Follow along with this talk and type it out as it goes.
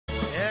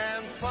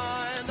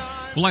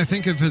Well, I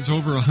think if it's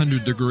over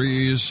 100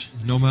 degrees,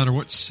 no matter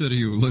what city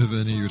you live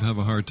in, you'd have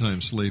a hard time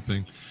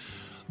sleeping.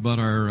 But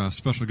our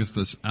special guest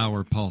this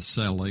hour, Paul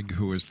Selig,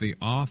 who is the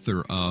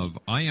author of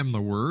I Am the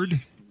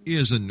Word,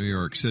 is in New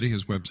York City.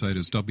 His website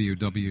is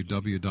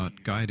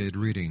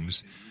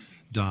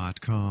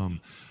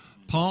www.guidedreadings.com.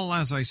 Paul,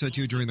 as I said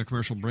to you during the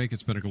commercial break,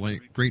 it's been a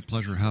great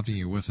pleasure having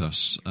you with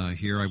us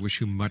here. I wish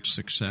you much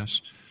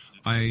success.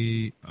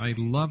 I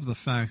love the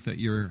fact that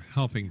you're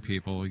helping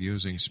people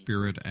using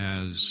Spirit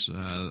as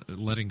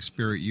letting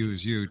Spirit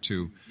use you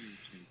to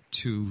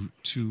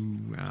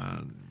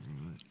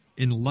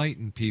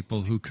enlighten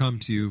people who come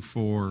to you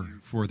for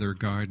their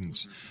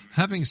guidance.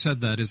 Having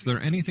said that, is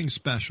there anything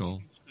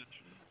special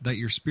that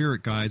your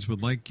Spirit guides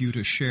would like you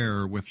to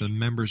share with the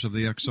members of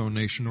the Exo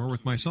Nation, or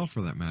with myself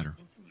for that matter?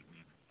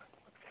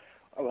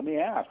 Let me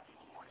ask.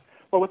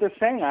 Well, what they're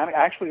saying,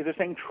 actually, they're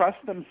saying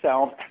trust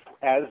themselves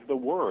as the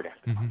Word.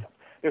 Mm-hmm.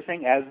 They're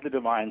saying as the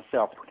divine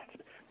self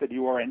that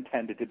you are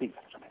intended to be.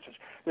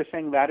 They're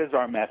saying that is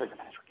our message,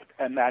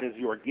 and that is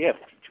your gift.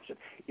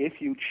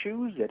 If you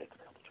choose it,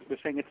 they're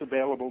saying it's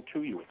available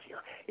to you. It's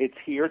here. It's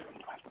here.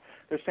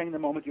 They're saying the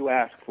moment you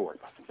ask for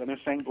it. And they're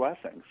saying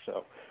blessings.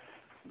 So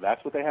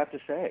that's what they have to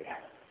say.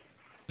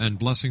 And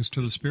blessings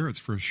to the spirits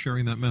for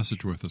sharing that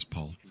message with us,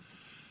 Paul.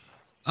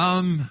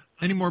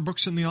 Any more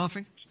books in the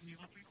offing?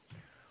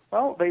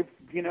 Well, they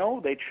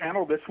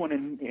channeled this one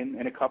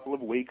in a couple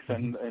of weeks,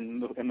 and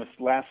in this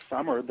last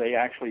summer, they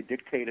actually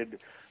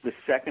dictated the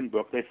second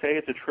book. They say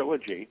it's a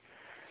trilogy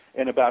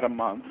in about a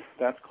month.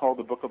 That's called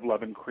The Book of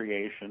Love and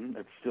Creation.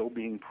 It's still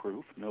being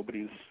proofed.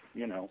 Nobody's,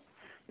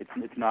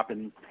 it's not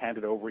been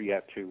handed over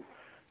yet to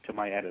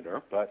my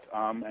editor. But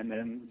and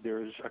then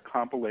there's a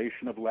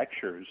compilation of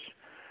lectures,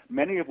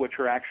 many of which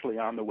are actually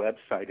on the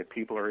website. If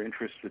people are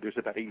interested, there's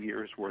about a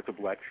year's worth of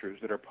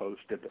lectures that are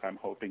posted that I'm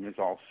hoping is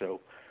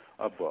also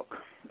a book,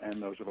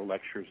 and those are the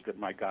lectures that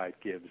my guide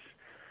gives,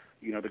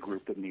 the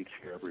group that meets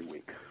here every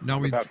week. Now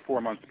I'm about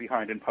 4 months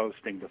behind in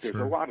posting, but there's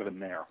a lot of them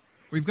there.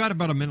 We've got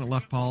about a minute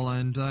left, Paul,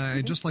 and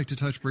I'd just like to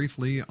touch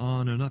briefly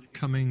on an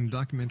upcoming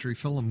documentary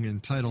film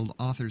entitled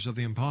Authors of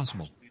the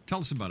Impossible. Tell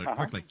us about it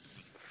quickly.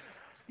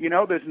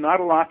 There's not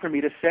a lot for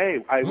me to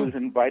say. I was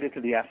invited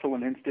to the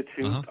Esalen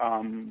Institute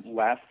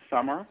last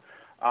summer.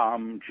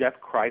 Jeff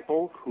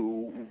Kripal,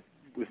 who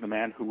was the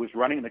man who was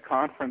running the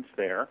conference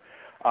there,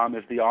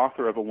 is the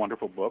author of a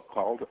wonderful book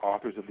called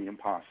Authors of the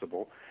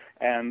Impossible.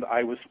 And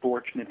I was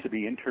fortunate to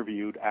be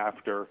interviewed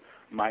after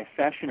my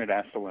session at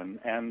Esalen.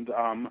 And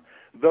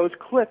those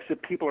clips,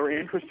 if people are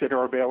interested,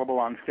 are available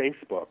on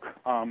Facebook.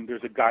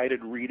 There's a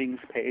guided readings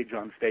page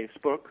on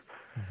Facebook.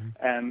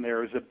 And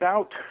there's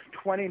about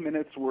 20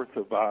 minutes worth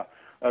of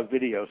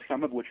video,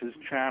 some of which is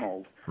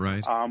channeled,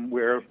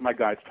 where my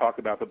guides talk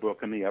about the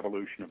book and the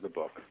evolution of the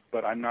book.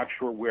 But I'm not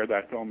sure where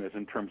that film is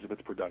in terms of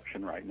its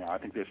production right now. I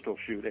think they're still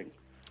shooting.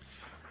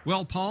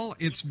 Well, Paul,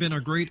 it's been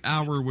a great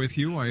hour with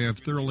you. I have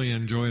thoroughly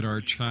enjoyed our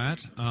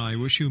chat. I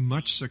wish you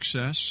much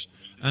success.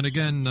 And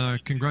again,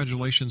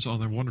 congratulations on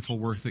the wonderful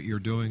work that you're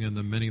doing and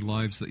the many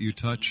lives that you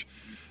touch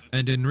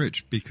and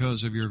enrich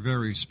because of your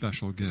very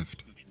special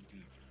gift.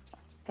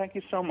 Thank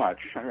you so much.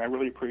 I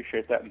really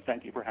appreciate that, and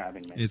thank you for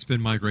having me. It's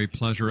been my great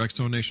pleasure.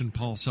 Exo Nation,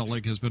 Paul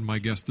Selig has been my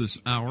guest this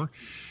hour.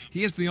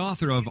 He is the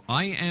author of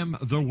I Am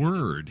the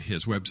Word.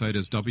 His website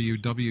is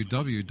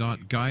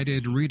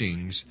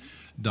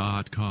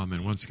www.guidedreadings.com.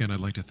 And once again, I'd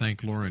like to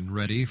thank Lauren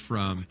Reddy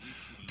from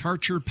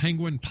Tarcher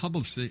Penguin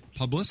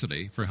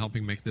Publicity for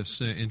helping make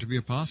this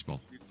interview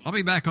possible. I'll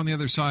be back on the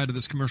other side of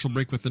this commercial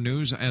break with the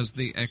news as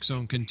the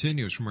X-Zone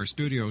continues from our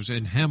studios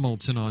in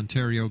Hamilton,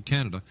 Ontario,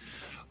 Canada,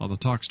 on the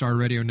Talkstar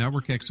Radio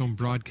Network, X-Zone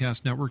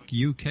Broadcast Network,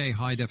 UK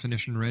High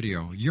Definition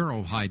Radio,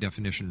 Euro High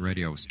Definition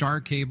Radio,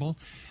 Star Cable,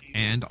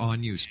 and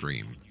on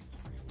Ustream.